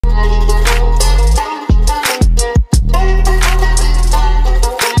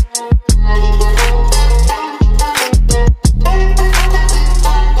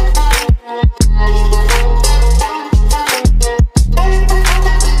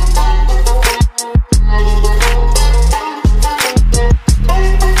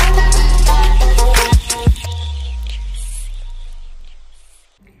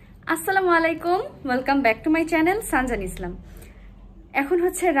Welcome back to my channel Sanjan ইসলাম। এখন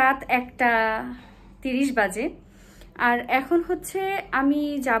হচ্ছে রাত 1:30 বাজে। আর এখন হচ্ছে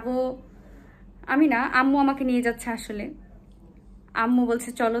আম্মু আমাকে নিয়ে যাচ্ছে। আসলে আম্মু বলছে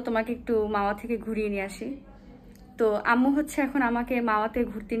চলো তোমাকে একটু মাওয়া থেকে ঘুরিয়ে নিয়ে আসি। তো আম্মু হচ্ছে এখন আমাকে মাওয়াতে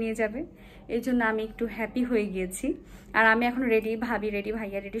ঘুরতে নিয়ে যাবে, এই জন্য আমি একটু হ্যাপি হয়ে গিয়েছি। আর আমি এখন রেডি, ভাবি রেডি,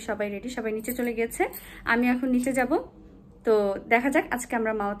 ভাইয়া রেডি, সবাই নিচে চলে গিয়েছে। আমি এখন নিচে যাব। তো দেখা যাক আজকে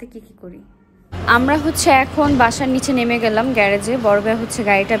আমরা মাওয়াতে কি করি। আমরা হচ্ছে এখন বাসার নিচে নেমে গেলাম গ্যারেজে। বড় ভাই হচ্ছে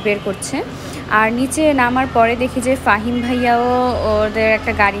গাড়িটা বের করছে। আর নিচে নামার পরে দেখি যে ফাহিম ভাইয়াও ওদের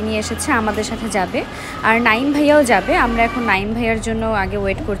একটা গাড়ি নিয়ে এসেছে, আমাদের সাথে যাবে। আর নাইম ভাইয়াও যাবে। আমরা এখন নাইম ভাইয়ার জন্য আগে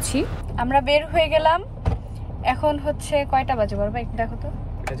ওয়েট করছি। আমরা বের হয়ে গেলাম। এখন হচ্ছে কয়টা বাজে বড় ভাই, দেখো তো।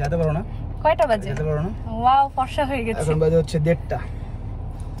 এটা যেতে পারো না? কয়টা বাজে? যেতে পারো না। ওয়াও, ফর্সা হয়ে গেছে। এখন বাজে হচ্ছে 1:30টা।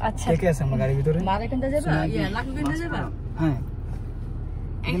 আচ্ছা, কে আছে আমার গাড়ির ভিতরে? মারাকান্দা যাবে? ইয়া লাকবিন্দা যাবে? হ্যাঁ,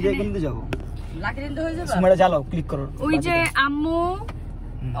 এখানে যাব। লাকবিন্দা হয়ে যাবে। তোমরা চালাও, ক্লিক করো। ওই যে আম্মু,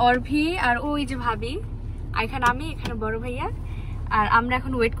 অরভি আর ওই যে ভাবি, এখানে আমি, এখানে বড় ভাইয়া। আর আমরা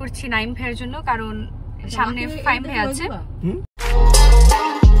এখন ওয়েট করছি নাইম ভাইয়ের জন্য, কারণ সামনে ফাইম ভাই আছে।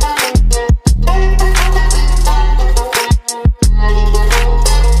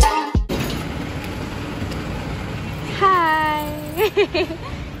 হাই,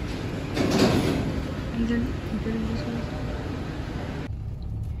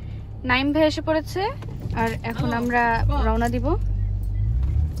 নাইম ভাই এসে পড়েছে। আর এখন আমরা রওনা দিব।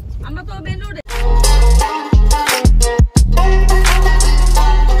 আমরা তো মেন রোডে।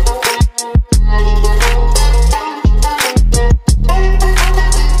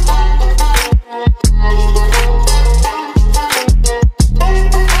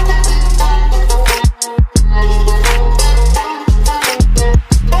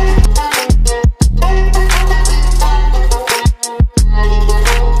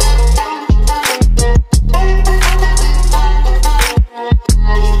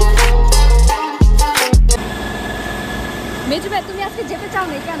 মেজু ভাই, তুমি আজকে যেতে চাও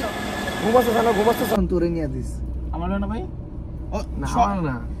না কেন? ঘুমাতে চাও তোরে নিয়ে দিস। আমার না ভাই? ও না, আমার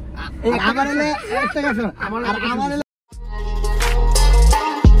না। এই আমার এলে একটা কথা, আমার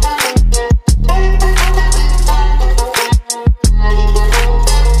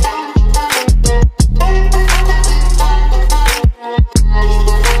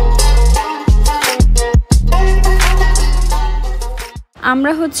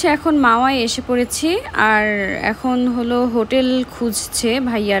আমরা হচ্ছে এখন মাওয়ায় এসে পড়েছি। আর এখন হলো হোটেল খুঁজছে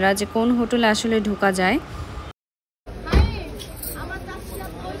ভাইয়ারা, যে কোন হোটেলে আসলে ঢোকা যায়।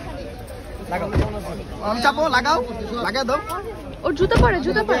 ওর জুতো পরে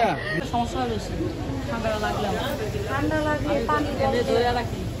সমস্যা হবে, ঠান্ডা লাগলে পানি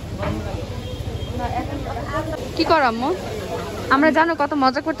কি করামো। আমরা জানো কত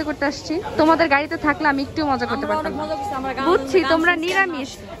মজা করতে করতে আসছি। তোমাদের গাড়িতে থাকলে আমি একটু মজা করতে পারতাম। বুঝছি তোমরা নিরামিষ,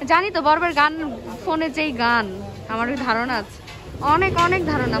 জানি তো। বরবার গান, ফোনে যেই গান, আমার ধারণা আছে, অনেক অনেক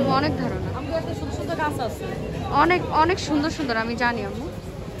ধারণা, অনেক ধারণা, অনেক অনেক সুন্দর সুন্দর, আমি জানি আম্মু।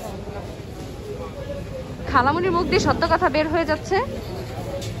 খালামুনির মুখ দিয়ে সত্য কথা বের হয়ে যাচ্ছে।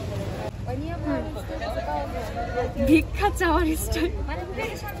 ভিক্ষা চাওয়ার স্টাইল।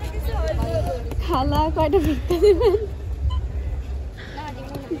 খালা কয়টা ভিক্ষা দিবেন?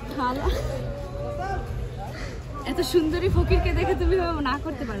 খালা এত সুন্দরী ফকিরকে দেখে তুমি না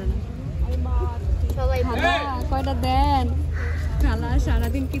করতে পারো না। খালা কয়টা দেন? খালা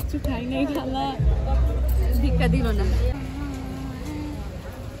সারাদিন কিচ্ছু খাই নাই, খালা ভিক্ষা দিল না।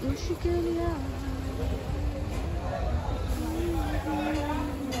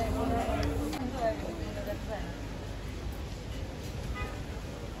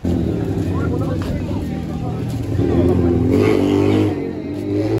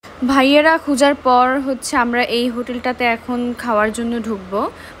 ভাইয়েরা খোঁজার পর হচ্ছে আমরা এই হোটেলটাতে এখন খাওয়ার জন্য ঢুকবো।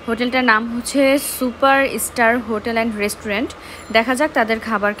 হোটেলটার নাম হচ্ছে super star hotel and restaurant. দেখা যাক তাদের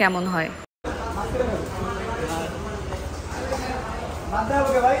খাবার কেমন হয়।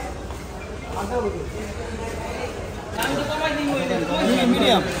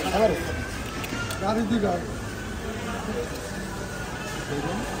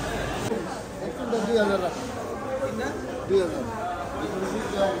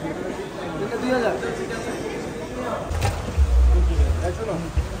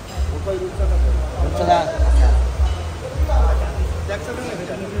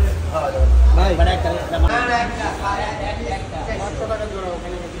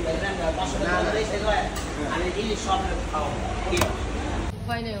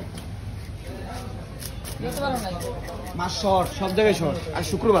 মাছ শর্ট, সব জায়গায় শর্ট। আর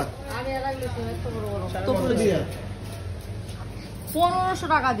শুক্রবার 1500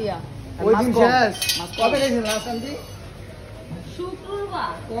 টাকা দিয়া ওই দিন শেষ কবে গেছেন লাস্ট আন্টি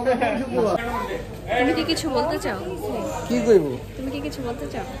শুক্রবার তুমি কি কিছু বলতে চাও কি কইব তুমি কি কিছু বলতে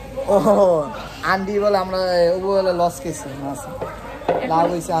চাও ও আন্টি বলে আমরা ও বলে লস খেয়েছি মাছ লাভ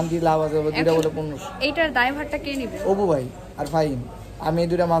হইছে আন্টি লাভ আছে দুইটা বলে 1500 এইটার দায়ভারটা কে নেবে অবু ভাই আর ফাইন আমি এই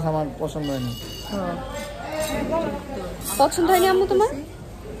দুইটা মাছ আমার পছন্দ হয়নি পছন্দ হয়নি আম্মু তোমার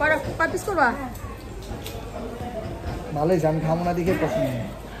কয় পিস করবা ভালোই আমি খাবো না দেখে পছন্দ হয়নি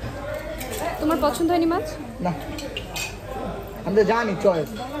তোমার পছন্দ হয়নি মাছ না আমি তো জানি চয়েস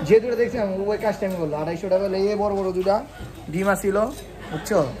যে দুটো দেখছিলাম ওই কাজটা আমি বললো 250 টাকা এই বড় বড় দুটা ডিমা ছিল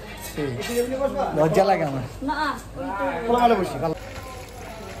বুঝছো লজ্জা লাগে আমার ভালো বসি ভালো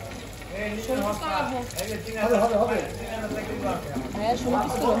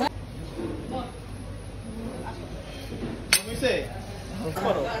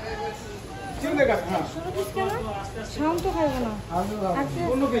শান্ত খাইবো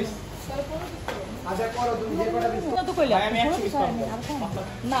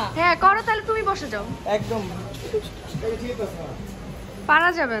না হ্যাঁ করো তাহলে তুমি বসে যাও একদম পারা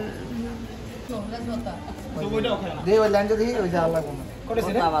যাবেন দে ওই লাইনটা দেখি ওই যে আল্লাহ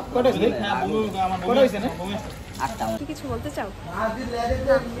কিছু বলতে চাও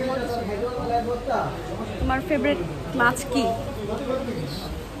তোমার ফেভারিট মাছ কি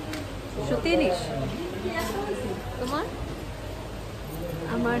সত্যি ইলিশ তোমার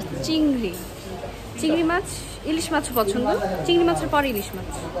আমার চিংড়ি চিংড়ি মাছ ইলিশ মাছ পছন্দ চিংড়ি মাছের পরে ইলিশ মাছ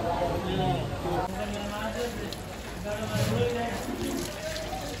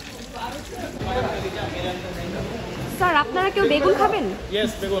স্যার আপনারা কেউ বেগুন খাবেন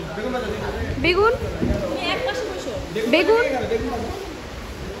বেগুন বেগুন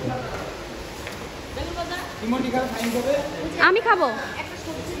আমি খাবো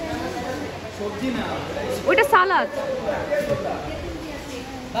ওইটা সালাদ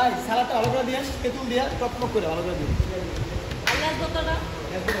ভাই সালাদটা ভালো করে দিয়েন তেঁতুল দিয়া টকটক করে ভালো করে দিন আল্লাহর কথাটা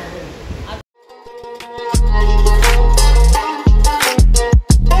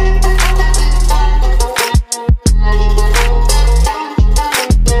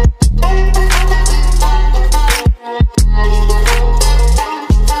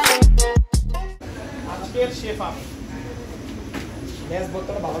আজকের শেফ আমি গ্যাস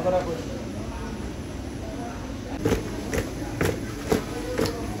বোতলটা ভালো করে করি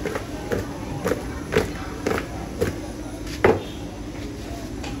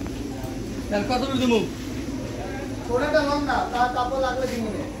কত করে দেবো ছোটটা লং না তার কাপড় লাগলে দিব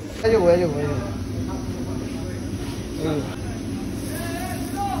না এই যে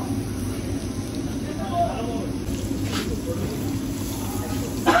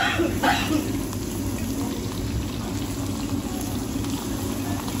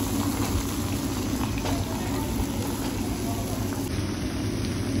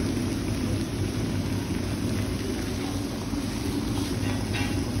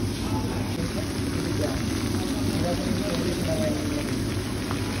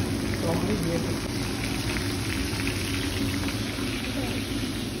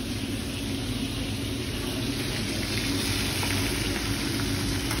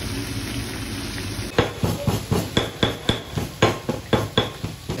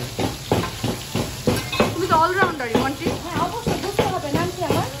অলরাউন্ডারই মন্টি অবশ্যই বুঝতে হবে নাম কি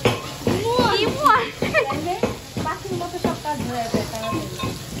আমার বাকির মতো সব কাজ হয়ে যায়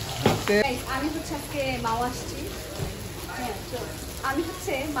আমি হচ্ছে আজকে মাওয়া আসছি আমি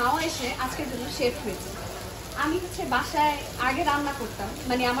হচ্ছে মাওয়া এসে আজকের জন্য শেফ হয়েছি আমি হচ্ছে বাসায় আগে রান্না করতাম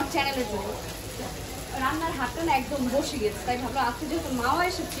মানে আমার চ্যানেলের জন্য রান্নার হাতটা না একদম বসে গেছে তাই ভাবলাম আজকে যেহেতু মাওয়া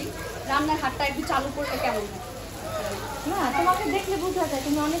এসেছি রান্নার হাতটা একটু চালু করলে কেমন হয় না তোমাকে দেখলে বোঝা যায়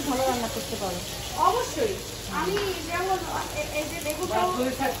তুমি অনেক ভালো রান্না করতে পারো অবশ্যই আমি যেমন এই যে দেখো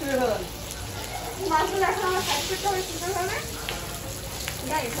মাছগুলো এখন আমার সাইড করতে হবে সুন্দরভাবে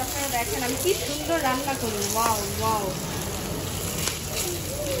গাইস আপনারা দেখেন আমি কি সুন্দর রান্না করি ওয়াও ওয়াও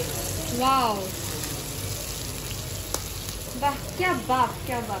ওয়াও বাহ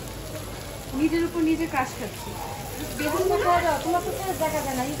क्या बात নিজের উপর নিজে কাজ খাচ্ছি বেগুনগুলো তোমার তো জায়গা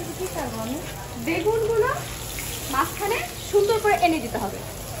যায় না এটা কি করবো আমি বেগুনগুলো মাঝখানে সুন্দর করে এনে দিতে হবে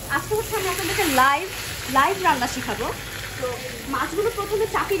আজকে হচ্ছে আমি আপনাদেরকে লাইভ রান্না শেখাবো তো মাছগুলো প্রথমে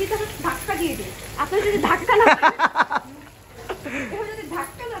চাপিয়ে দিতে হবে ধাক্কা দিয়ে দিই আপনারা যদি ধাক্কা না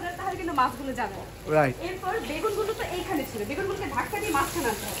দেন তাহলে কিন্তু মাছগুলো যাবে এরপর বেগুনগুলো তো এইখানে ছিল বেগুনগুলোকে ধাক্কা দিয়ে মাছখানে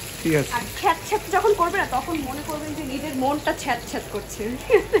আনতে হবে ঠিক আছে আর ছ্যাঁত যখন করবে না তখন মনে করবেন যে নিজের মনটা ছ্যাঁত করছে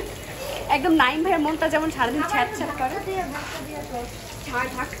একদম নাইম ভাইয়ের মনটা যেমন সারাদিন ছ্যাঁত করে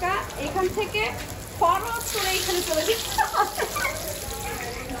ধাক্কা এখান থেকে খরচ করে এইখানে চলে দিচ্ছে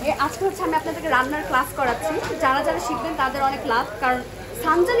আজকে হচ্ছে আমি আপনাদেরকে রান্নার ক্লাস করাচ্ছি যারা যারা শিখবেন তাদের অনেক লাভ কারণ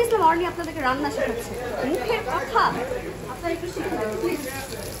সানজান ইসলাম অর্নি আপনাদেরকে রান্না শেখাচ্ছে, মুখের কথা আপনারা একটু শিখে নেবেন প্লিজ।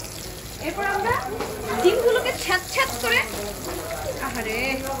 এরপর আমরা ডিমগুলোকে ছ্যাঁচ ছ্যাঁচ করে, আহারে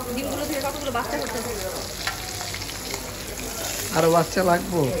ডিমগুলো থেকে কতগুলো বাচ্চা করতে হবে। আরো বাচ্চা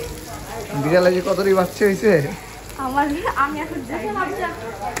লাগবো? বিড়ালে যে কতটি বাচ্চা হয়েছে আমার, আমি এখন যাই।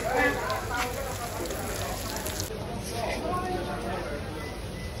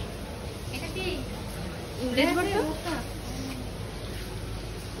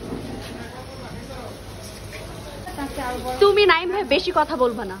 তুমি নাইম ভাই বেশি কথা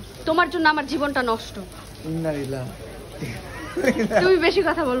বলবা না, তোমার জন্য আমার জীবনটা নষ্ট। তুমি বেশি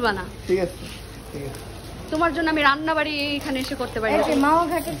কথা বলবা না, ঠিক আছে? তোমার জন্য আমি রান্না বাড়ি এখানে এসে করতে পারি।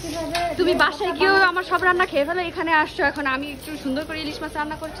 তুমি বাসায় গিয়েও আমার সব রান্না খেয়ে ফেলো, এখানে আসছো। এখন আমি একটু সুন্দর করে ইলিশ মাছ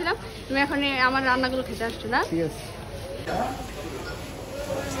রান্না করছিলাম, তুমি এখন আমার রান্নাগুলো খেতে আসছো না? ঠিক আছে।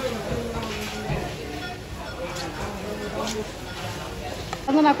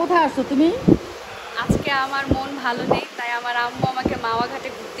 কোথায় আসছো তুমি? আজকে আমার মন ভালো নেই, তাই আমার আম্মু আমাকে মাওয়া ঘাটে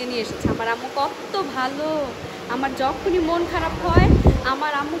ঘুরতে নিয়ে এসেছে। আমার আম্মু কত ভালো, আমার যখনই মন খারাপ হয়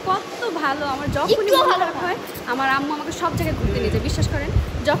আমার আম্মু কত ভালো, আমার যখনই মন খারাপ হয় আমার আম্মু আমাকে সব জায়গায় ঘুরতে নিয়ে যায়। বিশ্বাস করেন,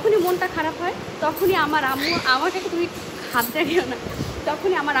 যখনই মনটা খারাপ হয় তখনই আমার আম্মু আমাকে, তুমি হাত দেখিও না,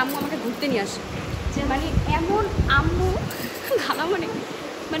 তখনই আমার আম্মু আমাকে ঘুরতে নিয়ে আসে। যে মানে এমন আম্মু ভালো,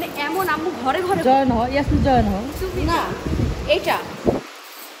 মানে এমন আম্মু ঘরে ঘরে জয়েন হও, ইয়াসমিন জয়েন হও। তুমি না এটা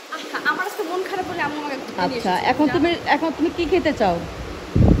আমার আজকে মন খারাপ বলে আম্মু আমাকে ঘুরতে নিয়ে আচ্ছা, এসেছে। এখন তুমি কি খেতে চাও?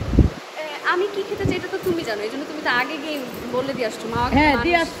 আমি কি খেতে চাই এটা তো তুমি জানো, এই জন্য তুমি তো আগে গিয়ে বলে দিয়ে আসছো। মা হ্যাঁ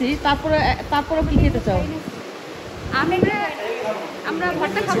দিয়ে আসছি, তারপরে কি খেতে চাও? আমরা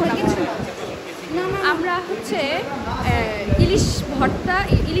ভর্তা খাবো না, কিছু না, আমরা হচ্ছে ইলিশ ভর্তা,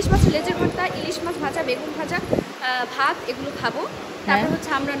 ইলিশ মাছ লেজের ভর্তা, ইলিশ মাছ ভাজা, বেগুন ভাজা, ভাত এগুলো খাবো। তারপর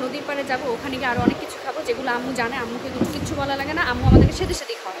হচ্ছে আমরা নদীর পাড়ে যাবো, ওখানে গিয়ে আরো অনেক কিছু খাবো যেগুলো আম্মু জানে। আম্মুকে কিছু বলা লাগে না, আম্মু আমাদেরকে সাথে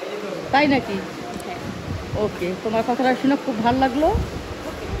সাথেই খাওয়াবে। তাই নাকি? হ্যাঁ। ওকে, তোমার কথাটা শুনে খুব ভালো লাগলো।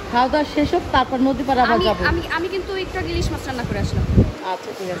 খাওয়া দাওয়া শেষ হোক, তারপর নদী পাড়ে আবার যাবো। আমি কিন্তু একটু ইলিশ মাছ রান্না করে আসলাম।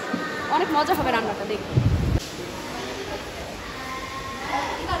 আচ্ছা ঠিক আছে, অনেক মজা হবে রান্নাটা, দেখি।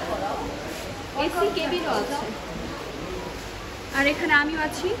 এসি কেবিনও আছে, আর এখানে আমিও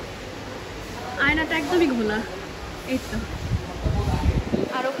আছি। আয়নাটা একদমই ঘোলা, এই তো।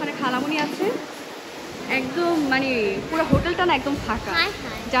 আর ওখানে খালামুনি আছে, একদম মানে পুরো হোটেলটা না একদম ফাঁকা,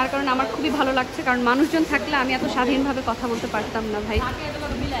 যার কারণে আমার খুবই ভালো লাগছে। কারণ মানুষজন থাকলে আমি এত স্বাধীনভাবে কথা বলতে পারতাম না ভাই।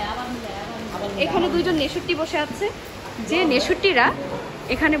 এখানে দুইজন নেশুট্টি বসে আছে, যে নেশুট্টিরা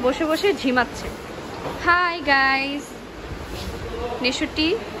এখানে বসে বসে ঝিমাচ্ছে। হাই গাইস, নেশুট্টি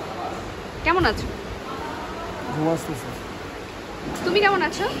কেমন আছো? তুমি কেমন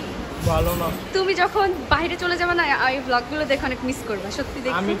আছো? ভালো না। তুমি যখন বাইরে চলে যাবে না, এই ব্লগগুলো দেখে অনেক মিস করবে। সত্যি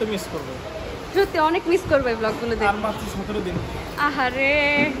দেখি, আমি তো মিস করব, সত্যি অনেক মিস করবে এই ব্লগগুলো দেখে। আর মাত্র 17 দিন। আহারে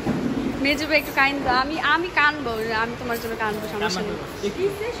মেজুবে একটু কাইন্দ, আমি কানবো, আমি তোমার জন্য কানবো, সমস্যা নেই।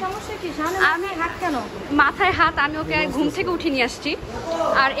 সমস্যা কি? আমি হাত কেন মাথায় হাত, আমি ওকে ঘুম থেকে উঠে নিয়ে আসছি।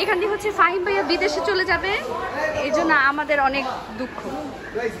 আর এখান দিয়ে হচ্ছে ফাহিম ভাইয়া বিদেশে চলে যাবে, এই জন্য আমাদের অনেক দুঃখ।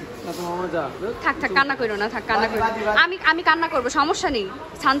 থাক কান্না করো না, কান্না করো। আমি কান্না করবো, সমস্যা নেই।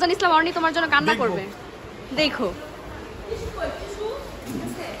 সানজান ইসলাম অর্নি তোমার জন্য কান্না করবে, দেখো।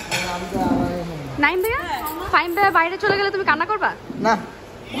 নাইম ভাইয়া, ফাহিম ভাইয়া বাইরে চলে গেলে তুমি কান্না করবা না?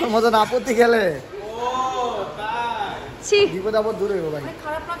 আমার মতন আপত্তি গেলে বিপদ আপদ দূর হইব ভাই।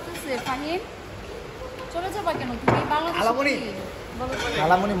 খারাপ লাগতেছে ফাহিম, চলে যাবা কেন তুমি?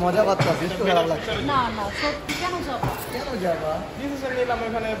 খালামুনি মজা করতেছে, একটু খারাপ লাগছে। না সত্যি কেন যাবা? কেন যাবা? ডিসিশন নিলাম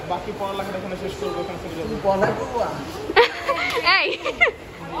এখানে বাকি পড়ালেখা এখানে শেষ করব, এখানে চলে যাব। তুমি পড়াই করবা? এই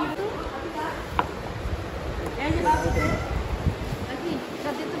এই যে বাবু কি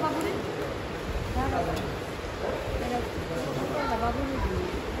রাতে তো বাবু রে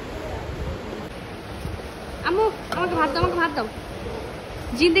আম্মু আমাকে ভাত দাও,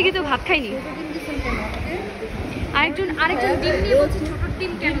 জিন্দেগি তো ভাত খাইনি। আরেকজন ডিম নিয়ে বলছে, ছোট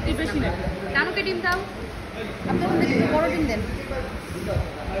ডিম কেন দিবেছি না? নানুকে ডিম দাও, বড় ডিম দেন।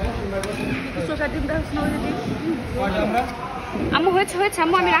 ছোট ডিম দাও, আম্মু হয়েছে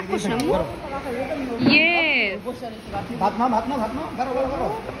আম্মু, আমি রাগ করছি না আম্মু। ইয়েস, ভাত না গারো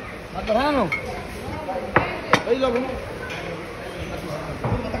ভাত বানানো এই যাবো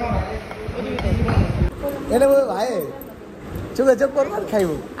এনে ভাই চুপে চুপ করবো আর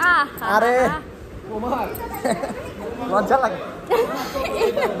খাইবো। আরে লজ্জা লাগে।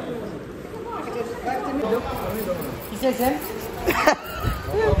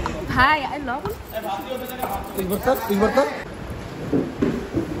 ভাই আই লাভ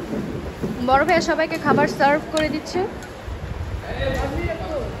বড় ভাইয়া সবাইকে খাবার সার্ভ করে দিচ্ছে।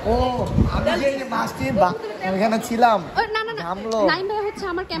 ও আমি যে মাছটি এখানে ছিলাম, না নাইম ভাই হচ্ছে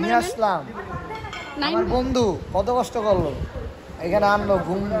আমার নিয়ে ক্যামেরাম্যান আসলাম। নাইম আমার বন্ধু কত কষ্ট করলো, এখানে আনলো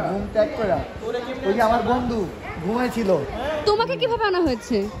ঘুম ত্যাগ করে। ওই যে আমার বন্ধু ঘুমাইছিল। তোমাকে কিভাবে আনা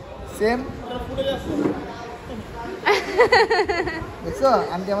হয়েছে? সেম দেখছো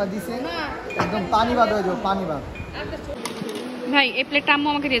আন্টি আমার দিছে একদম পানি ভাত হয়ে যাবে, পানি ভাত। ভাই এই প্লেটটা আম্মু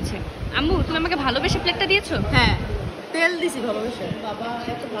আমাকে দিয়েছে। আম্মু তুমি আমাকে ভালোবেসে প্লেটটা দিয়েছো? হ্যাঁ তেল দিছি ভালোবাসে। বাবা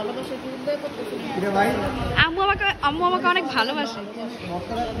এত ভালোবাসে কি উদয় করতেছে কিরে ভাই, আম্মু আমাকে অনেক ভালোবাসে।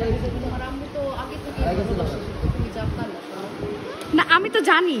 তোমার আম্মু তো আগে থেকে ভালোবাসে, তুমি জানতা না। না আমি তো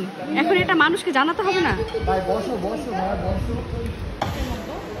জানি, এখন এটা মানুষকে জানাতে হবে না? ভাই বসো বসো ভাই বসো।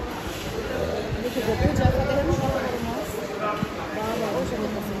 দেখো গোপে জায়গা দেখেন বড় বড় মাছ। বাবা ও সব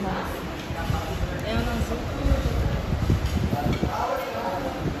মাছ মাছ এমন আছে।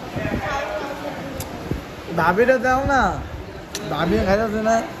 ভাবিটা দাও না, ভাবি খাইতেছে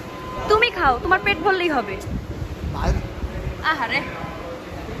না। তুমি খাও, তোমার পেট ভরলেই হবে। ভাই আহারে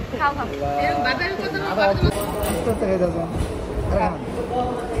খাও খাও। বাবার কথা না আবার আস্তে আস্তে খাইতেছে।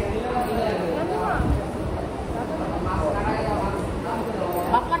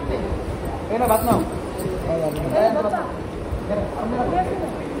 বাপ লাগবে এই না ভাত নাও।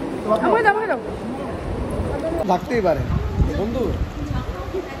 আমাকে দাও, আমাকে দাও। লাগতেই পারে বন্ধু,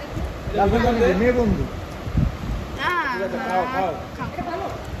 মেয়ে বন্ধু।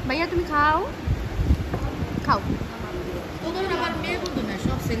 ভাইয়া তুমি খাও খাও। তোদের আমার মেয়ে বন্ধু না,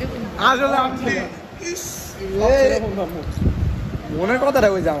 সব ছেলে বন্ধু। আসলে আন্টি মনের কথাটা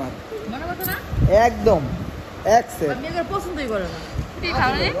ওই যে আমার মনে কথা না, একদম এক সেট। মেয়েদের পছন্দই করে না। তুই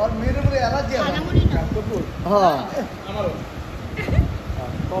খাও রে। ওর মেয়ের উপরে অ্যালার্জি আছে। খালামুনি না হ্যাঁ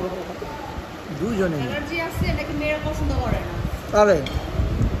দুজনে অ্যালার্জি আছে নাকি মেয়েরা পছন্দ করে না? তাহলে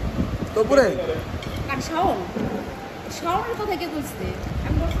তোপুরে কারণ শাওনের কথা কে বলছে?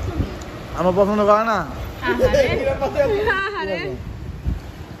 আমি বলছি তুমি। আমার পছন্দ করে না। আহারে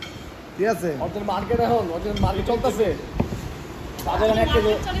ঠিক আছে ওদের মার্কেট এখন ওদের মার্কেট চলতেছে। বাজারে অনেক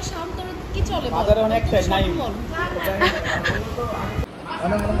চলে শাওন তোর কি চলে? বাজারে অনেকটাই নাই।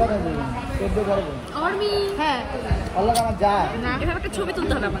 অনেক মনে কথা বলবেন চোদ্দ করবো অর্মি। হ্যাঁ আল্লাহ আমার যায় এভাবে একটা ছবি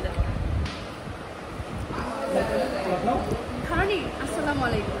তুলতে হবে আমাদের। খারানি আসসালামু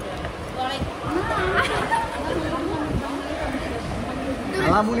আলাইকুম।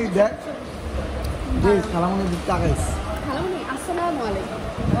 খালামুনি দেখ জি খালামুনি দিক তাকাইস। খালামুনি আসসালামু আলাইকুম।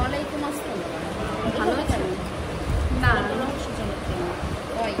 ওয়ালাইকুম আসসালাম। ভালো আছেন? না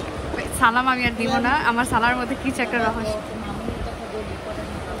ওই সালাম আমি আর দিব না, আমার সালার মধ্যে কিছু একটা রহস্য।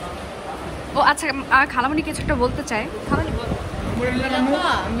 ও আচ্ছা খালামুনি কিছু একটা বলতে চায়। খালামুনি বল।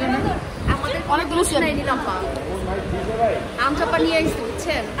 আমাদের অনেক দোষ নাই নিলাম পা আমচাপা নিয়ে আইছি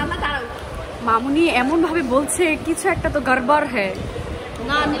বুঝছেন? আমরা দাঁড়াও মামুনি এমন ভাবে বলছে কিছু একটা তো গড়বড় হ্যাঁ।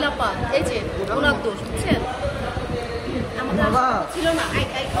 না নিলাপা এই যে ওনার দোষ বুঝছেন? আমাদের ছিল না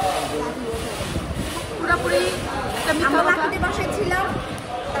পুরোপুরি আমরা রাতে বাসায় ছিলাম,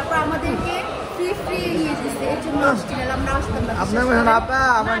 তারপর আমাদেরকে ফ্রি নিয়ে দিচ্ছে, এর জন্য আসছিলাম না, আসতাম না। আপনার মেয়ে আপা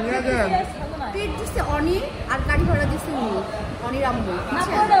আমার নিয়ে যান ট্রিট দিচ্ছে অনি, আর গাড়ি ভাড়া দিচ্ছে উনি, অনির আম্মু।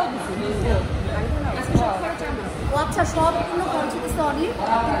 ও আচ্ছা সম্পূর্ণ খরচ দিচ্ছে অনি,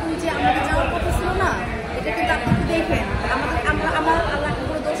 কিন্তু যে আমাদের যাওয়ার কথা ছিল না, এটা কিন্তু আপনাকে দেখেন আমার আল্লাহ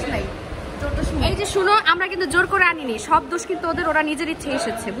কোনো দোষ নাই। এই যে শুনো, আমরা কিন্তু জোর করে আনিনি, সব দোষ কিন্তু ওদের, ওরা নিজের ইচ্ছে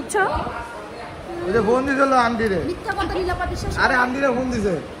এসেছে বুঝছো? ওই যে ফোন দিছিল আন্টিরে। মিথ্যা কথা নীলাপা বিশ্বাস আরে আন্টিরে ফোন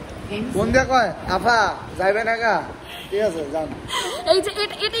দিছে, ফোন দিয়ে কয় আফা যাইবে না গা। ঠিক আছে যান। এই যে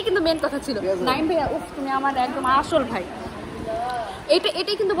এটাই কিন্তু মেন কথা ছিল। নাইম ভাইয়া উফ তুমি আমার একদম আসল ভাই।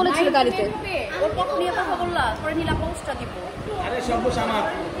 এটাই কিন্তু বলেছিল গাড়িতে। ওর পক্ষ নিয়ে কথা বললা, পরে নীলাপা উস্তা দিব। আরে সব দোষ আমার,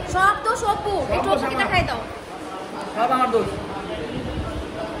 সব দোষ অপু, একটু অপুকে দেখাই দাও। সব আমার দোষ,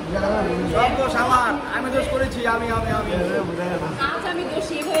 সব দোষ আমার। আমি দোষ করেছি, আমি আজ আমি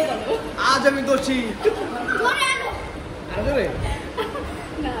দোষী হয়ে গেল। আজ আমি দোষী। আরে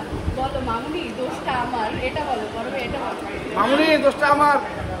না বলো মামুনি দোষটা আমার, এটা বলো বড় ভাই, এটা বলো। মামুনি দোষটা আমার,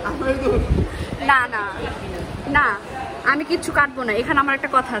 আমার দোষ। না না না আমি কিচ্ছু কাটবো না, এখানে আমার একটা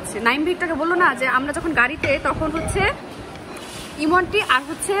কথা আছে। নাইম ভিক্টরকে বললো না যে আমরা যখন গাড়িতে, তখন হচ্ছে ইমনটি আর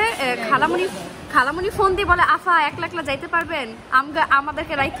হচ্ছে খালামুনি ফোন দিয়ে বলে আফা একলা একলা যাইতে পারবেন,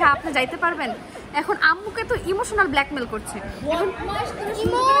 আমাদেরকে রাইখা আপনি যাইতে পারবেন। এখন আম্মুকে তো ইমোশনাল ব্ল্যাকমেল করছে।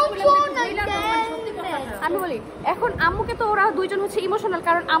 আমি বলি এখন আম্মুকে তো ওরা দুইজন হচ্ছে ইমোশনাল,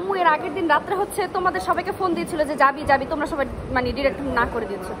 কারণ আম্মু এর আগের দিন রাত্রে হচ্ছে তোমাদের সবাইকে ফোন দিয়েছিল যে যাবি তোমরা সবাই মানে ডিরেক্ট না করে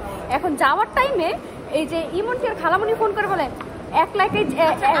দিয়েছো। এখন যাওয়ার টাইমে এই যে ইমনটি আর খালামুনি ফোন করে বলে একলা একাই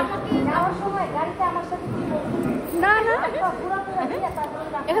যাওয়ার সময় গাড়িতে আমার সাথে না না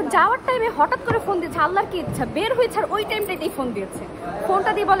এখন যাওয়ার টাইমে হঠাৎ করে ফোন দিয়েছে, আল্লাহর কি ইচ্ছা বের হয়েছে আর ওই টাইমটাতেই ফোন দিয়েছে।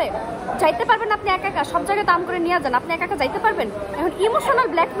 ফোনটা দিয়ে বলে যাইতে পারবেন আপনি একা একা, সব জায়গায় দাম করে নিয়ে যান, আপনি একা একা যাইতে পারবেন। এখন ইমোশনাল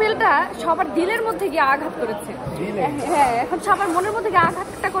ব্ল্যাকমেলটা সবার দিলের মধ্যে গিয়ে আঘাত করেছে। হ্যাঁ এখন সবার মনের মধ্যে গিয়ে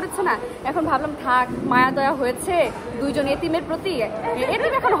আঘাতটা করেছে না। এখন ভাবলাম থাক, মায়া দয়া হয়েছে দুইজন এতিমের প্রতি,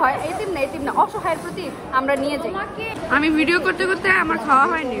 এতিম এখন হয় এতিম না অসহায়ের প্রতি আমরা নিয়ে যাই। আমি ভিডিও করতে করতে আমার খাওয়া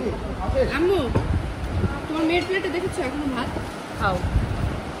হয়নি। আম্মু তোমার মেয়ের প্লেটে দেখেছো এখনো ভাত খাও।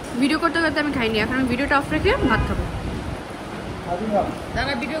 ভিডিও করতে করতে আমি খাইনি, এখন আমি ভিডিওটা অফ রেখে ভাত খাবো।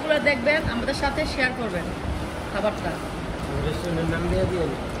 যারা ভিডিওগুলো দেখবেন আমাদের সাথে শেয়ার করবেন খাবারটা। রেস্টুরেন্টের নাম দিয়ে দিন,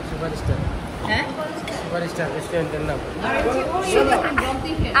 সুপারস্টার। হ্যাঁ সুপারস্টার রেস্টুরেন্টের নাম।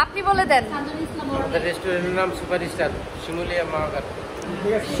 আপনি বলে দেন। আমাদের রেস্টুরেন্টের নাম সুপারস্টার, শিমুলিয়া মাওয়াঘাট।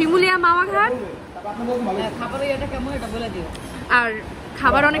 শিমুলিয়া মাওয়াঘাট। খাবারের এটা কেমন এটা বলে দিও। আর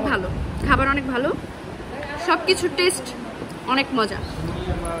খাবার অনেক ভালো, খাবার অনেক ভালো, সবকিছু টেস্ট অনেক মজা।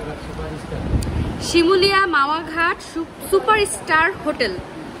 শিমুলিয়া মাওয়াঘাট সুপারস্টার হোটেল,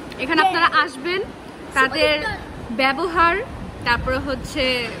 এখানে আপনারা আসবেন। তাদের ব্যবহার, তারপরে হচ্ছে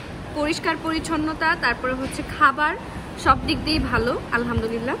পরিষ্কার পরিচ্ছন্নতা, তারপরে হচ্ছে খাবার, সব দিক দিয়েই ভালো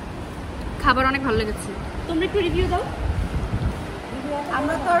আলহামদুলিল্লাহ। খাবার অনেক ভালো লেগেছে। তোমরা একটু রিভিউ দাও।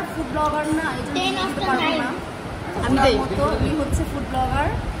 আমরা তো আর ফুড ব্লগার না, এই জন্য দিতে পারবো না। আমি মতো উনি হচ্ছে ফুড ব্লগার,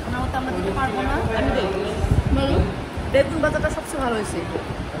 ওনার মতো আমরা দিতে পারবো না। আমি দেই বলো বেগুন ভাজাটা সবচেয়ে ভালো হয়েছে।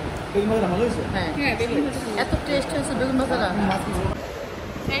 বেগুন ভাজা ভালো হয়েছে? হ্যাঁ এত টেস্ট হয়েছে বেগুন ভাজাটা।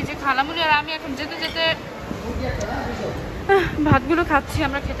 এই যে খালামুলি আর আমি এখন যেতে যেতে ভাতগুলো খাচ্ছি,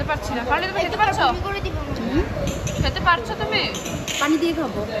 আমরা খেতে পারছি না। খালি তুমি খেতে পারছো? খেতে পারছো তুমি? পানি দিয়ে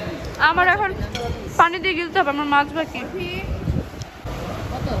খাবো। আমার এখন পানি দিয়ে গিলতে হবে, আমার মাছ বাকি।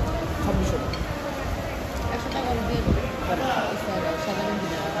 কত? 100 টাকা দিয়ে সাধারণ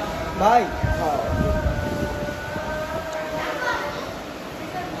ভাই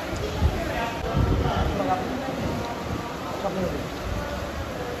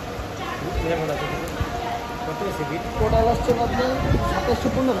টোটাল আসছে আপনি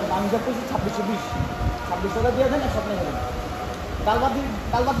 2715, আমি যা করছি 2620, 26 টাকা দিয়ে দেন। স্বপ্নে দেবেন ডাল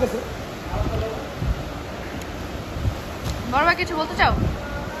ভাত গেছে। বড় ভাই কিছু বলতে চাও?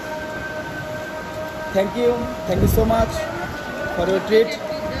 Thank you so much for your treat.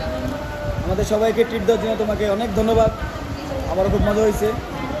 আমাদের সবাইকে ট্রিট দেওয়ার জন্য তোমাকে অনেক ধন্যবাদ। আমারও খুব মজা হয়েছে,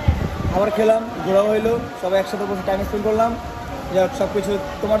 খাবার খেলাম, ঘোরা হইলো, সবাই একসাথে বসে টাইম স্পেন্ড করলাম। যাই হোক সব কিছু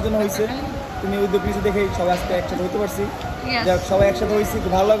তোমার জন্য হয়েছে, তুমি উদ্যোগ কিছু দেখেই সবাই আজকে একসাথে হইতে পারছি। যাই হোক সবাই একসাথে হয়েছি,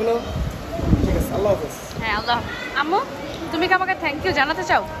 খুব ভালো লাগলো। ঠিক আছে, আল্লাহ হাফেজ। হ্যাঁ আল্লাহ হাফেজ। আম্মু তুমি কি আমাকে থ্যাংক ইউ জানাতে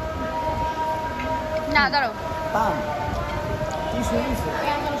চাও? না দাঁড়াও, কি শুনিস?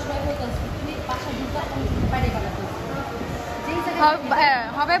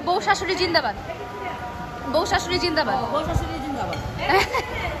 হবে বউ শাশুড়ি জিন্দাবাদ, বউ শাশুড়ি জিন্দাবাদ।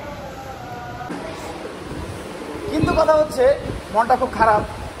 কিন্তু কথা হচ্ছে মনটা খুব খারাপ।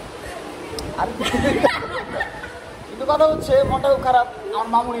 আর কিন্তু কথা হচ্ছে মনটা খুব খারাপ, আমার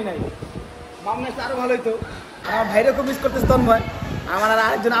মামুনি নাই। মামুনি আসলে আরো ভালো হইতো। আমার ভাইরে খুব মিস করতেছি তন্ময়। আমার আর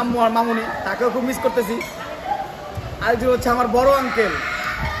আরেকজন আম্মু আর মামুনি, তাকেও খুব মিস করতেছি। আরেকজন হচ্ছে আমার বড় আঙ্কেল।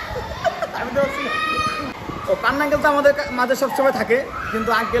 আমি তো ও কান্না আঙ্কেল তো আমাদের মাঝে সবসময় থাকে, কিন্তু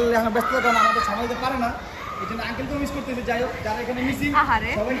আঙ্কেল এখন ব্যস্ততার কারণে আমাদের সময় দিতে পারে না। এই জন্য আঙ্কেলকেও মিস করতেছি। যাই হোক যারা এখানে মিসিং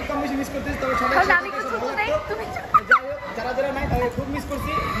সবাইকে কম বেশি মিস করতেছি, তবে সবাই যাই হোক যারা যারা নাই তাদের খুব মিস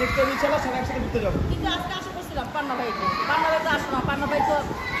করছি। নেক্সট টাইম ইনশাআল্লাহ সবাই একসাথে ঘুরতে যাবো। কিন্তু আজকে আশা করছিলাম পান্না ভাইকে, পান্না ভাই তো আসলো না। পান্না ভাই তো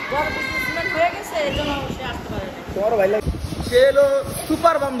বড় বিজনেসম্যান হয়ে গেছে, এই জন্য সে আসতে পারে না। তোমারও ভাই লাগে। সে এলো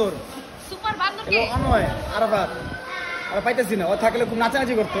সুপার বান্দর, সুপার বান্দর কে? অনয় আরাফাত। আর পাইতেছি না, ও থাকলে খুব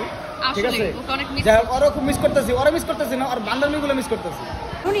নাচানাচি করতো। ঠিক আছে, ওকে অনেক মিস। যাই হোক ওরও খুব মিস করতেছি, ওরা মিস করতেছি না, আর বান্দরমিগুলো মিস করতেছি।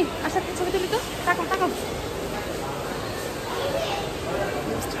 রুনি আচ্ছা একটা ছবি তুলি তো, তাকাও তাকাও।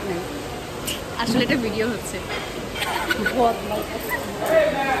 আসলে এটা ভিডিও হচ্ছে।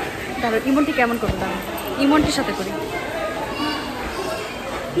 দাঁড়াও ইমনটি কেমন করবো, দাঁড়াও ইমনটির সাথে করি।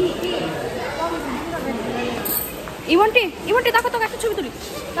 ইমনটি দেখো তোকে একটা ছবি তুলি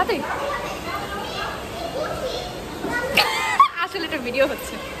তাতে। আসলে এটা ভিডিও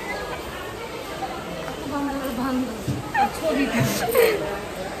হচ্ছে।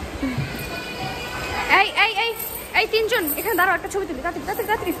 এই এই এই এই তিনজন এখানে দাঁড়াও, একটা ছবি তুলি তাড়াতাড়ি তাড়াতাড়ি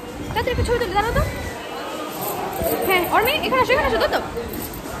তাড়াতাড়ি তাড়াতাড়ি একটা ছবি তুলি, দাঁড়াও তো। হ্যাঁ অর্মি এখানে আসো তো।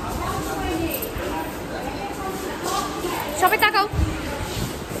 সবাই তাকাও।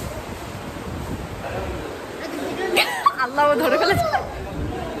 আল্লাহ ধরে ফেলেছে।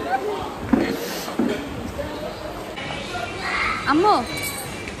 আম্মু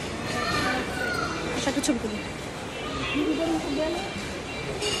একটা ছবি তুলি।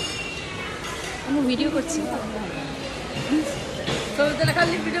 আমি ভিডিও করছি।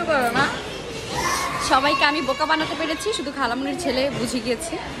 ভিডিও করো না? সবাইকে আমি বোকা বানাতে পেরেছি, শুধু খালামুনির ছেলে বুঝে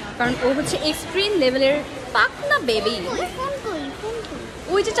গিয়েছে, কারণ ও হচ্ছে এক্সট্রিম লেভেলের পাক না বেবি।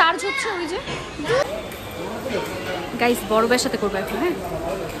 ওই যে চার্জ হচ্ছে, ওই যে গাইস বড় ভাইয়ের সাথে করবো এখন। হ্যাঁ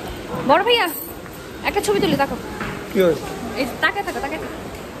বড় ভাইয়া একটা ছবি তুলি, তাকো এই তাকায় থাকো, তাকায় থাকো।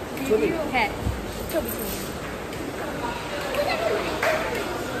 হ্যাঁ ছবি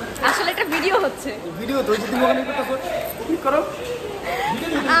আসলে একটা ভিডিও হচ্ছে। ভিডিও তো তুমি ওখানে করতেছো কি করো?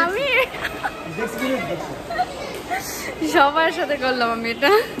 আমি সবার সাথে করলাম আমি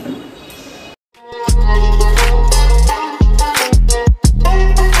এটা।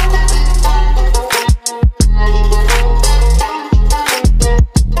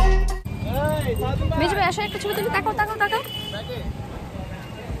 মেজু ভাই আসো একটা ছবি তুলি, তাকাও তাকাও তাকাও।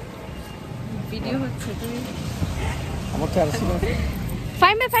 ভিডিও হচ্ছে তুমি আমার তো আসছে না।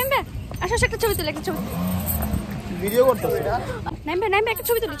 ফাইম ভাই আসো একটা ছবি তুলি, একটা ছবি ভিডিও করতেছ এটা? নাইম একটা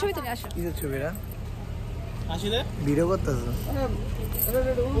ছবি তুলি আসো। কিসের ছবি এটা? আসলে ভিডিও করতেছ?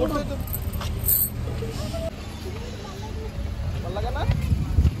 ভালো লাগে না?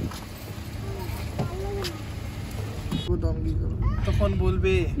 তখন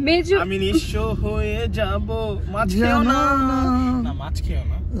বলবে মেজু আমি নিঃস্ব হয়ে যাব, মাছ খেও না, না মাছ খেও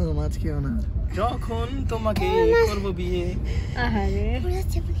না, মাছ খেও না, যখন তোমাকে করব বিয়ে।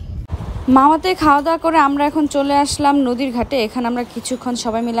 মামাতে খাওয়া দাওয়া করে আমরা এখন চলে আসলাম নদীর ঘাটে। এখানে আমরা কিছুক্ষণ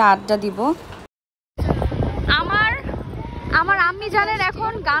সবাই মিলে আড্ডা দিব। আমার আম্মি জানেন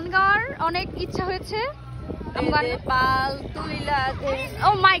এখন গান গাওয়ার অনেক ইচ্ছা হয়েছে। পাল তুইলা ও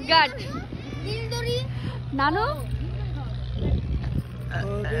মাই গড নানু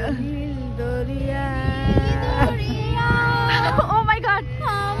ও মাই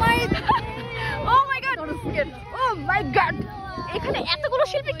গড এখানে এতগুলো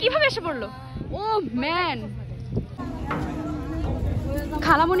শিল্পী কিভাবে এসে পড়লো? ও ম্যান,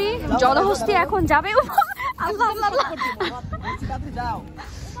 খালামুনি জলহস্তি এখন যাবে। আল্লাহ আল্লাহ আল্লাহ,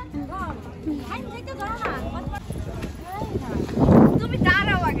 তুমি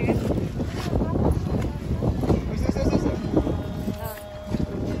দাঁড়াও আগে।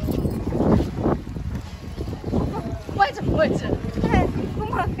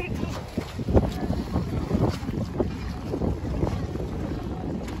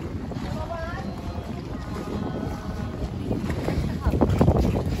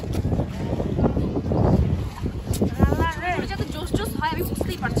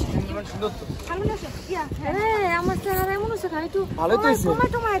 ভালোই তো হইছে।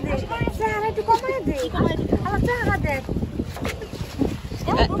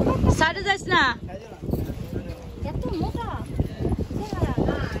 সাইডে যাস না।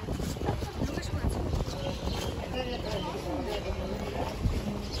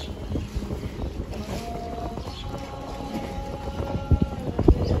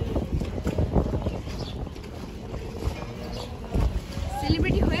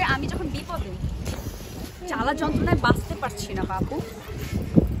 সেলিব্রিটি হয়ে আমি যখন বিপদে, জ্বালা যন্ত্রণায় বাঁচতে পারছি না বাবু।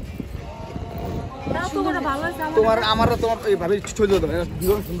 তোমার আমারও তোমার এই ভাবে ছবি দাও,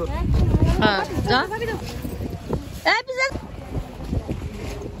 ভিডিও সুন্দর। হ্যাঁ যা।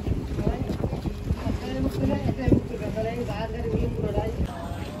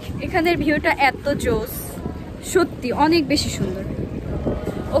 এখানের ভিউটা এত জোস, সত্যি অনেক বেশি সুন্দর।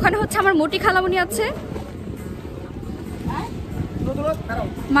 ওখানে হচ্ছে আমার মোটি খালামণি আছে,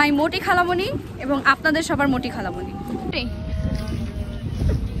 মাই মোটি খালামণি এবং আপনাদের সবার মোটি খালামণি।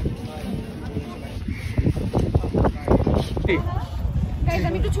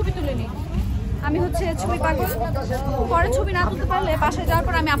 আমি একটু ছবি তুলে নিই। আমি হচ্ছে ছবি পাগল, পরে ছবি না তুলতে পারলে বাসায় যাওয়ার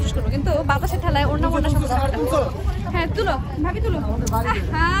পর আমি আফসোস করবো, কিন্তু বাতাসের ঠেলায় অন্য সাথে। হ্যাঁ তুলো ভাবি তুলো।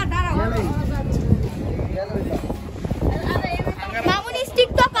 হ্যাঁ দাঁড়াও মামুনি স্টিক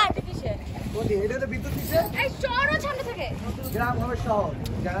তো কাট কিসে? এটা তো বিদ্যুৎ দিছে। এই চড়ো সামনে থেকে গ্রাম হবে শহর,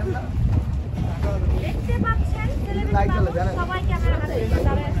 জানেন না? দেখতে পাচ্ছেন সেলিব্রিটি সবাই ক্যামেরা হাতে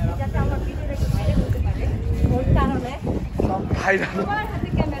ধরে যাতে আমার ভিডিওটা একটু ভাইরাল হতে পারে, ওই কারণে সব ভাইরাল। সবার হাতে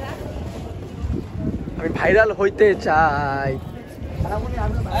ক্যামেরা। আমি ভাইরাল হইতে চাই।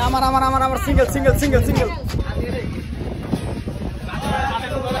 আমার সিঙ্গেল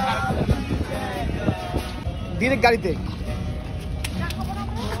ডিরেক্ট গাড়িতে।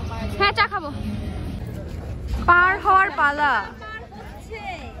 হ্যাঁ চা খাবো। পার হওয়ার পালা।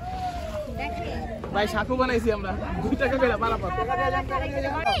 ভাই সাকু বানাইছি আমরা 2 টাকা করে পারাপার।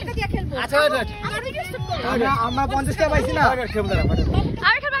 এটা দিয়ে খেলবো। আচ্ছা আমার ভিডিও শুট করো। আমরা 50 টাকা পাইছি না। আমি খেলবো।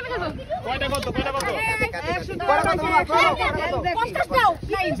 কয়টা কত 50 দাও।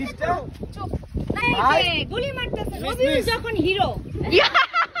 নাই 20 টাকা। চুপ। নাই গুলি মারতেছে নবী যখন হিরো।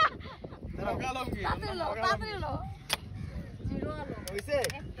 হইছে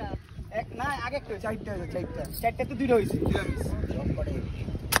এক না আগে একটা চারটা হইছে চারটা তো দুইটা হইছে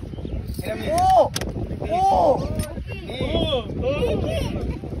ও ও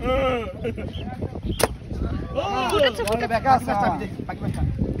নলটা বেকা আছে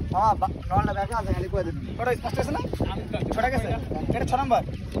হ্যাঁ নলটা বেকা আছে খালি কই দিন ওটা স্পষ্ট আছে না ছড়া গেছে এটা 6 নাম্বার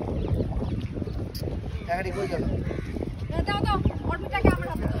টাকাটি কই গেল দাও দাও অর্মিটাকে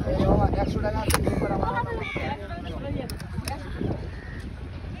আমরা এই বাবা 100 টাকা আছে উপর আমার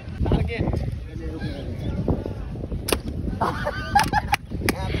টার্গেট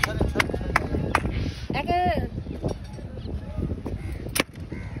একে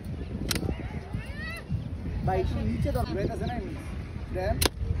ভাই নিচে তো ব্রেক আছে না দেন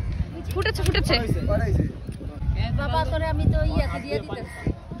ফুটেছে করাইছে বাবা তোরে আমি তো ইয়াতে দিয়ে দিতেছি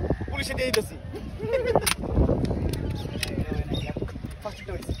পুলিশে দিয়ে দিতেছি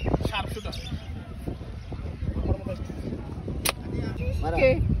ফার্স্টটা হইছে শার্পশুটার মারা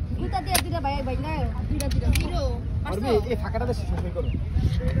দুটা দিয়ে দুটা ভাই ভাই না দুটা জিরো আরবি এই ফাঁকাটাতে শেষ করো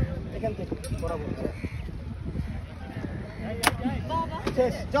এখান থেকে বরাবর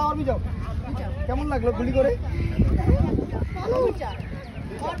শেষ যাও আরবি যাও কেমন লাগলো গুলি করে ভালো দুটা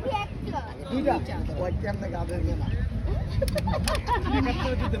অর্মি একটা দুইটা ওই কেমনে গাবে না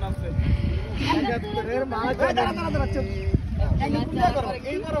 71 জিতে নামছে 71 এর মা দাঁড়া চুপ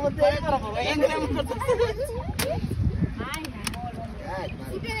এই পরবর্তী এই পরবর্তী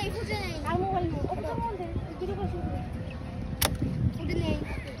ফুটে নেই আর মোবাইল ওটা বন্ধ কিছু করছ ফুটে নেই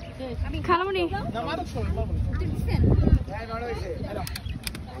আমি খালামণি না মারো শোনো বাবু দিছেন হ্যাঁ নড় হইছে এলো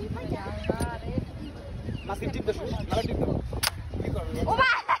মাসি টিপ দাও ভালো টিপ দাও কি করবে ও মা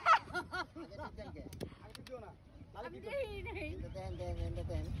আমি আমি দেই নাই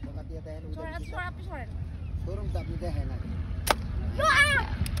দেন বোকা দিয়ে দেন সরা আপনি সরেন শোরুম তো আপনি দেখেন না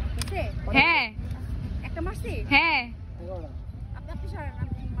বুঝছে হ্যাঁ একটা মারছি হ্যাঁ আপনি সরেন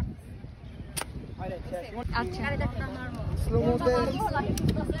আপনি মারছি আচ্ছা আরে দেখো না নরমাল স্লো মোতে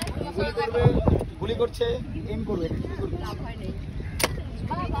গুলি করবে গুলি করছে এম করবে ভয় নেই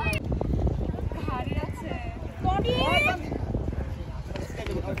ভারী আছে বডি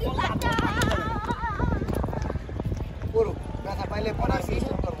করো দেখা পাইলে পড়া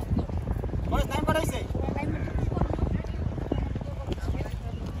সিস্টেম করব পরে টাইম পাঠাইছে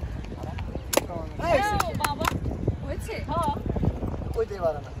বাবা হয়েছে হ্যাঁ কইতে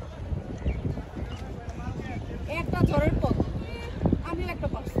পারে না একটা ঝড়ের পথ আমি একটা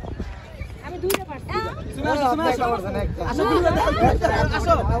পারছি আমি দুইটা পারছি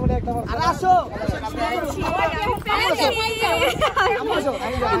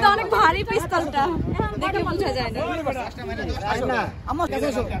অনেক ভারী পিস্তলটা দেখে বোঝা যায় না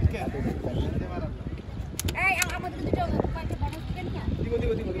এই আমাদের দুটো পাইতে বানাস কেন না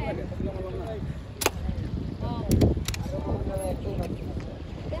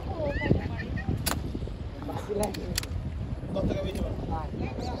দেখো পাইতে পারি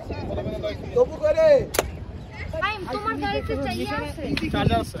তবু করে ভাই তোমার গাড়িতে চাই আছে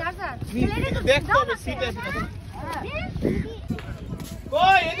চার্জার আছে চার্জার কিন্তু দেখতে হবে সিটে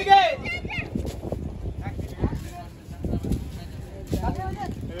কই এদিকে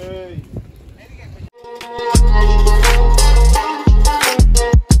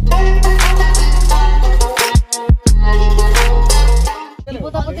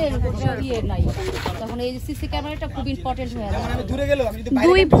এই তখন এই সিসি ক্যামেরাটা খুব ইম্পর্টেন্ট হয়ে যায় আমি দূরে গেল আমি যদি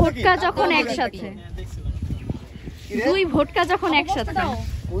দুই ভোটকা যখন একসাথে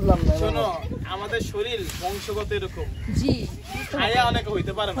বুঝলাম না শোনো আমাদের শরীর বংশগত এরকম জি ছায়া অনেক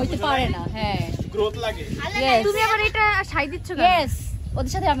হইতে পারে না হইতে পারে না হ্যাঁ গ্রোথ লাগে তুমি আবার এটা সাই দিচ্ছ কেন ইয়েস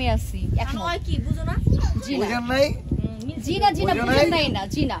ওদের সাথে আমি আছি এখন কি বুঝো না জি না বুঝেন নাই জি না বুঝেন নাই না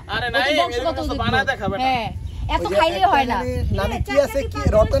জি না আরে নাই বংশগত এরকম বানায় দেখাবে না হ্যাঁ এত খাইলে হয় না নামে কি আছে কি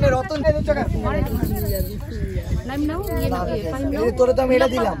রতনে রতন দেন টাকা নাম নাও এই তোরে তো আমি এটা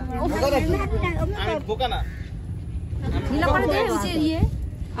দিলাম বোকা নাকি আমি বোকা না নীলা পারে দে ওই যে ইয়ে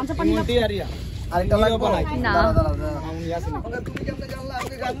আমসা পানি মন্টি আরিয়া আরেকটা লাগবে না। আমি আসিনি তুমি কেমনে জানলা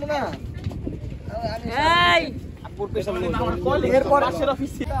আমি জানবো না এই আপুর পেছনে আমার কল এরপর পাশের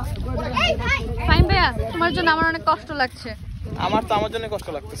অফিসে ফাইন ভাইয়া তোমার জন্য আমার অনেক কষ্ট লাগছে আমার তো আমার জন্য কষ্ট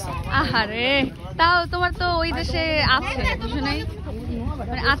লাগতেছে আহারে তাও তোমার তো ওই দেশে আছে বুঝো নাই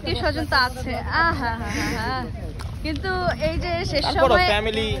মানে আত্মীয় স্বজন তো আছে আহা হা হা কিন্তু এই যে শেষ তারপর সময়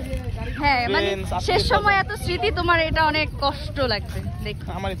ফ্যামিলি হ্যাঁ মানে friends, শেষ আত্মীয় সময় এত স্মৃতি তোমার এটা অনেক কষ্ট লাগছে দেখো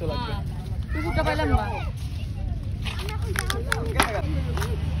আমারই তো লাগবে টুকুটা পাইলাম না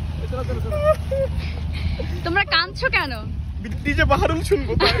তোমরা কাঁদছো কেন ডিজে বাহারুল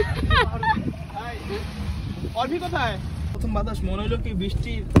শুনবো অর্ভি কোথায় প্রথম বাতাস মনে হলো কি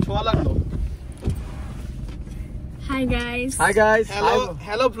বৃষ্টি ছোঁয়া লাগলো Hi guys. Hi guys.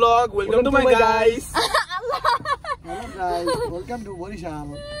 Hello vlog. Welcome to my guys. Hello guys. Welcome to Borishal.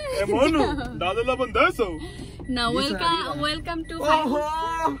 Monu, দাদা লবণ দাও। Now welcome to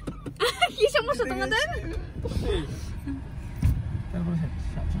কি সমস্যা তোমাদের?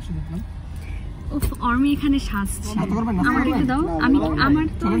 উফ আর্মি এখানে সাজছে। আমাকে একটু দাও। আমার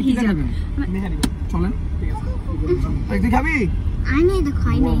তো হিজাব। চলেন। ঠিক আছে। তুই খাবি? আমি তো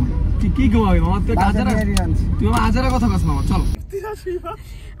খাই নাই। কি খাওয়াবি মামা? তুই আজারা কথা কস মামা, চল।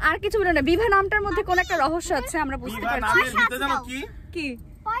 আর কিছু বলে না, বিভা নামটার মধ্যে কোন একটা রহস্য আছে আমরা বুঝতে পারছি। কি?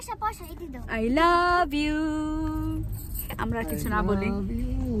 পয়সা এটি দাও। I love you. আমরা কিছু না বলি।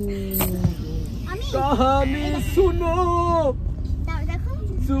 কাহানি শুনো। দেখো।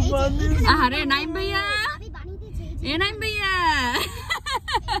 আরে নাইম ভাইয়া। আমি বানিয়ে দিয়েছি। এ নাইম ভাইয়া।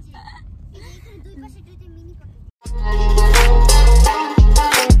 দুই পাশে দুইটা মিনি কপি।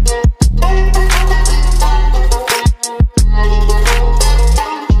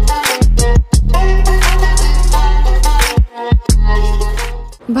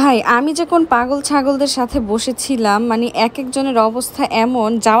 ভাই আমি যে কোন পাগল ছাগলদের সাথে বসেছিলাম, মানে এক একজনের অবস্থা এমন,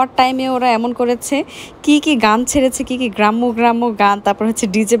 যাওয়ার টাইমে ওরা এমন করেছে, কি কি গান ছেড়েছে, কি কি গ্রাম্য গান, তারপর হচ্ছে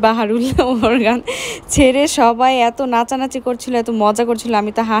ডিজে বাহারুল ওর গান ছেড়ে সবাই এত নাচানাচি করছিল, এত মজা করছিল,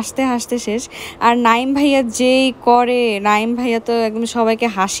 আমি তো হাসতে হাসতে শেষ। আর নাইম ভাইয়া যেই করে, নাইম ভাইয়া তো একদম সবাইকে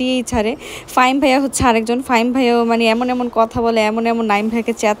হাসিয়েই ছাড়ে। ফাইম ভাইয়া হচ্ছে আরেকজন, ফাইম ভাইয়াও মানে এমন এমন কথা বলে, এমন এমন নাইম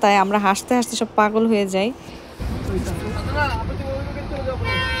ভাইয়াকে চেতায়, আমরা হাসতে হাসতে সব পাগল হয়ে যাই।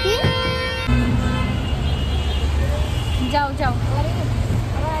 যাও যাও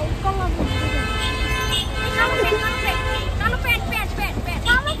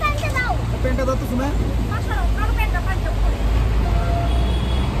পেনটা দাও তো শুনে।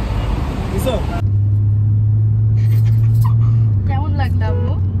 কেমন লাগলো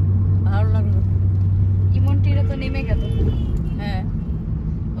আব্বু? ভালো লাগলো। ইমনটিরা তো নেমে গেল। হ্যাঁ,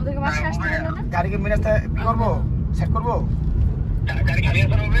 ওদেরকে বাসায় আসতে হলো না? গাড়িকে মিনাস্তা করবো, সেট করবো। গাড়ি খালি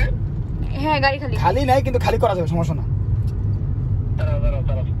আছে হবে? হ্যাঁ গাড়ি খালি। খালি নাই কিন্তু খালি করা যাবে, সমস্যা না।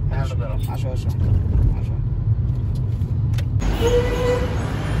 আসো আসো আসো।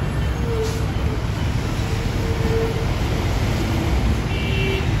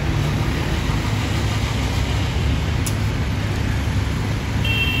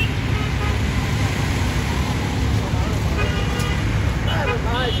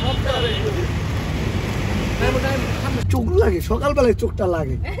 চোখ লাগে, সকালবেলায় চোখটা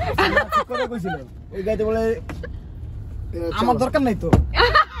লাগে। ওই গাইতে বলে আমার দরকার নাই তো।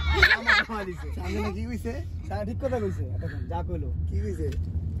 কি কইছে? ঠিক কথা কইছে। যা কইলো কি কইছে?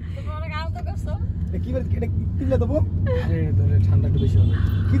 ঠান্ডা একটু বেশি হবে।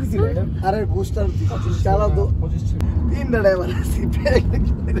 কি দিছিল এটা? আরে বুস্টার চালা তো 3টা ড্রাইভার আছে।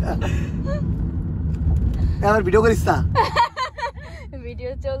 আমার ভিডিও করিস না?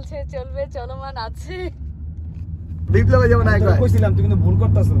 ভিডিও চলছে, চলবে, চলমান আছে। বিপ্লবে যাবো না একবার কইছিলাম, তুই কিন্তু ভুল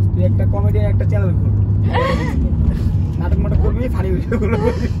করতাছস। তুই একটা কমেডি একটা চ্যানেল কর, নাটক মাটক করবি, ফানি ভিডিও গুলো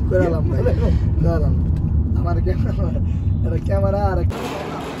করালাম ভাই, করালাম। আমার ক্যামেরা আর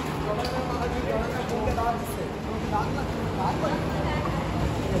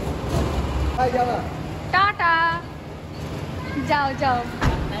টাটা, যাও যাও।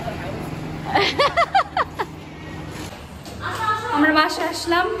 আমরা বাসায়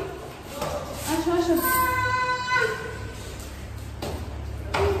আসলাম। আসো আসো।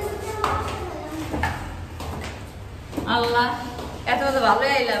 আল্লাহ, এত তো ভালো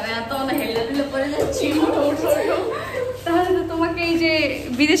আইলাম, এত হেলে দিলে পরে যাচ্ছি। তাহলে তো তোমাকে এই যে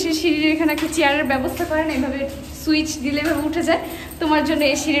বিদেশি সিঁড়ির এখানে একটা চেয়ারের ব্যবস্থা করে না, এইভাবে সুইচ দিলে এভাবে উঠে যায়, তোমার জন্য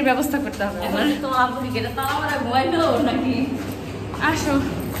এই সিঁড়ির ব্যবস্থা করতে হবে। নাকি আসো,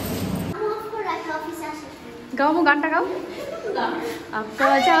 গাও গানটা গাও।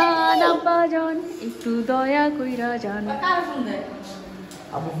 আব্বা জান একটু দয়া কইরা জান।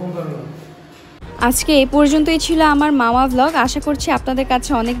 আজকে এই পর্যন্তই ছিল আমার মামা ভ্লগ। আশা করছি আপনাদের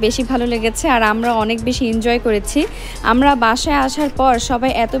কাছে অনেক বেশি ভালো লেগেছে আর আমরা অনেক বেশি এনজয় করেছি। আমরা বাসায় আসার পর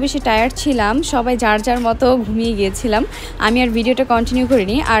সবাই এত বেশি টায়ার্ড ছিলাম, সবাই যার যার মতো ঘুমিয়ে গিয়েছিলাম। আমি আর ভিডিওটা কন্টিনিউ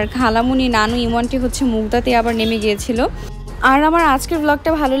করিনি। আর খালামুনি, নানু, ইমনটি হচ্ছে মুগদাতে আবার নেমে গিয়েছিল। আর আমার আজকের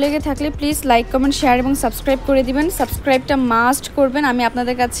ব্লগটা ভালো লেগে থাকলে প্লিজ লাইক, কমেন্ট, শেয়ার এবং সাবস্ক্রাইব করে দিবেন। সাবস্ক্রাইবটা মাস্ট করবেন, আমি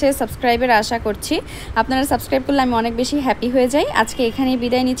আপনাদের কাছে সাবস্ক্রাইবের আশা করছি। আপনারা সাবস্ক্রাইব করলে আমি অনেক বেশি হ্যাপি হয়ে যাই। আজকে এখানেই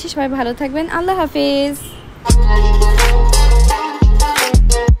বিদায় নিচ্ছি, সবাই ভালো থাকবেন, আল্লাহ হাফেজ।